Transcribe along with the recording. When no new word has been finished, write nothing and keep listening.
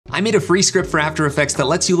I made a free script for After Effects that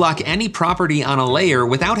lets you lock any property on a layer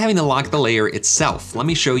without having to lock the layer itself. Let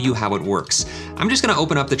me show you how it works. I'm just gonna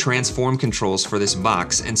open up the transform controls for this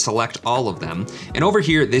box and select all of them. And over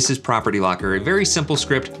here, this is Property Locker, a very simple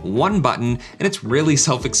script, one button, and it's really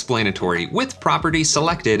self-explanatory. With property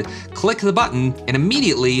selected, click the button, and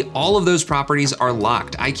immediately all of those properties are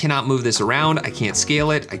locked. I cannot move this around, I can't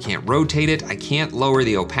scale it, I can't rotate it, I can't lower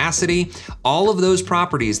the opacity. All of those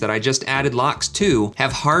properties that I just added locks to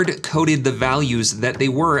have hard-coded the values that they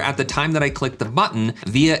were at the time that I clicked the button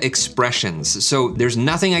via expressions. So there's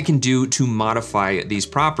nothing I can do to modify these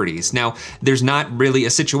properties. Now, there's not really a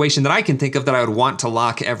situation that I can think of that I would want to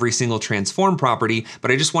lock every single transform property,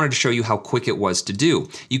 but I just wanted to show you how quick it was to do.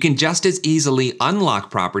 You can just as easily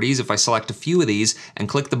unlock properties. If I select a few of these and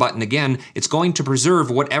click the button again, it's going to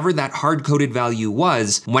preserve whatever that hard-coded value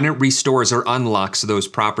was when it restores or unlocks those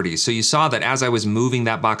properties. So you saw that as I was moving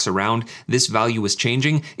that box around, this value was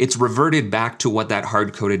changing. It's reverted back to what that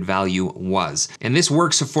hard-coded value was. And this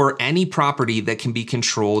works for any property that can be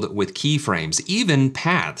controlled with keyframes, even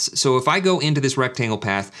paths. So if I go into this rectangle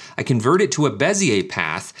path, I convert it to a Bezier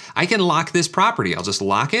path, I can lock this property. I'll just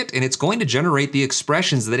lock it, and it's going to generate the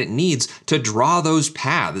expressions that it needs to draw those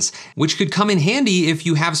paths, which could come in handy if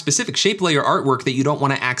you have specific shape layer artwork that you don't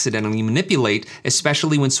want to accidentally manipulate,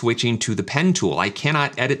 especially when switching to the pen tool. I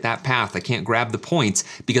cannot edit that path. I can't grab the points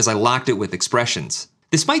because I locked it with expressions.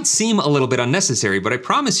 This might seem a little bit unnecessary, but I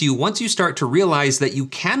promise you, once you start to realize that you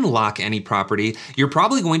can lock any property, you're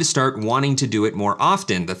probably going to start wanting to do it more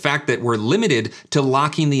often. The fact that we're limited to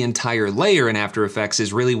locking the entire layer in After Effects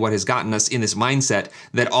is really what has gotten us in this mindset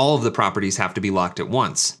that all of the properties have to be locked at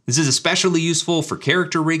once. This is especially useful for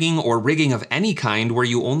character rigging or rigging of any kind where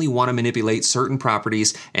you only want to manipulate certain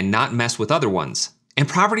properties and not mess with other ones. And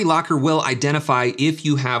Property Locker will identify if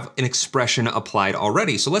you have an expression applied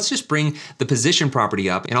already. So let's just bring the position property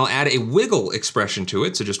up and I'll add a wiggle expression to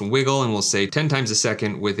it. So just wiggle and we'll say 10 times a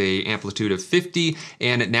second with an amplitude of 50.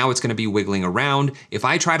 And now it's gonna be wiggling around. If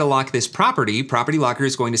I try to lock this property, Property Locker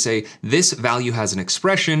is going to say, this value has an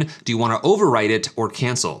expression. Do you wanna overwrite it or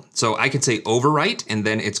cancel? So I could say overwrite and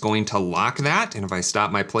then it's going to lock that. And if I stop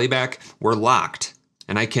my playback, we're locked.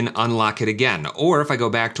 And I can unlock it again. Or if I go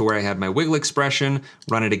back to where I had my wiggle expression,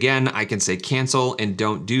 run it again, I can say cancel and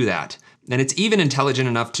don't do that. And it's even intelligent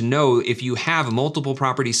enough to know if you have multiple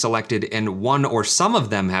properties selected and one or some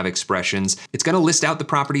of them have expressions, it's gonna list out the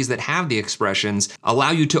properties that have the expressions,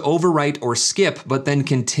 allow you to overwrite or skip, but then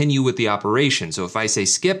continue with the operation. So if I say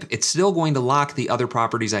skip, it's still going to lock the other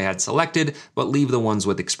properties I had selected, but leave the ones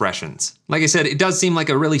with expressions. Like I said, it does seem like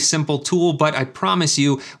a really simple tool, but I promise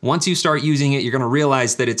you, once you start using it, you're gonna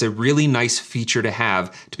realize that it's a really nice feature to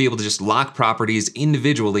have to be able to just lock properties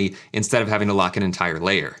individually instead of having to lock an entire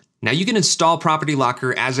layer. Now you can install Property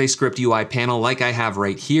Locker as a script UI panel like I have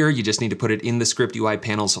right here. You just need to put it in the script UI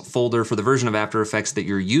panels folder for the version of After Effects that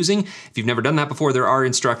you're using. If you've never done that before, there are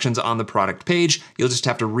instructions on the product page. You'll just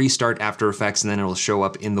have to restart After Effects and then it'll show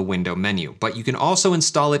up in the window menu. But you can also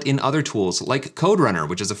install it in other tools like CodeRunner,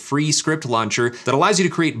 which is a free script launcher that allows you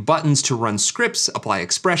to create buttons to run scripts, apply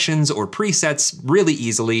expressions or presets really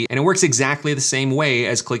easily. And it works exactly the same way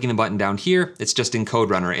as clicking a button down here. It's just in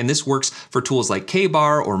CodeRunner. And this works for tools like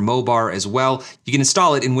Kbar or Mobar as well. You can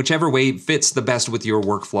install it in whichever way fits the best with your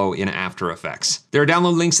workflow in After Effects. There are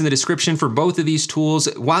download links in the description for both of these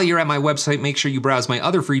tools. While you're at my website, make sure you browse my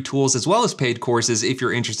other free tools as well as paid courses if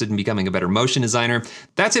you're interested in becoming a better motion designer.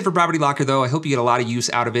 That's it for Property Locker though. I hope you get a lot of use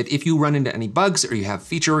out of it. If you run into any bugs or you have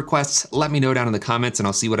feature requests, let me know down in the comments and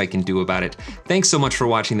I'll see what I can do about it. Thanks so much for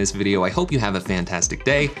watching this video. I hope you have a fantastic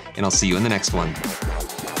day and I'll see you in the next one.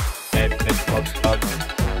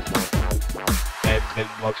 It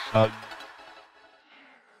looks fun.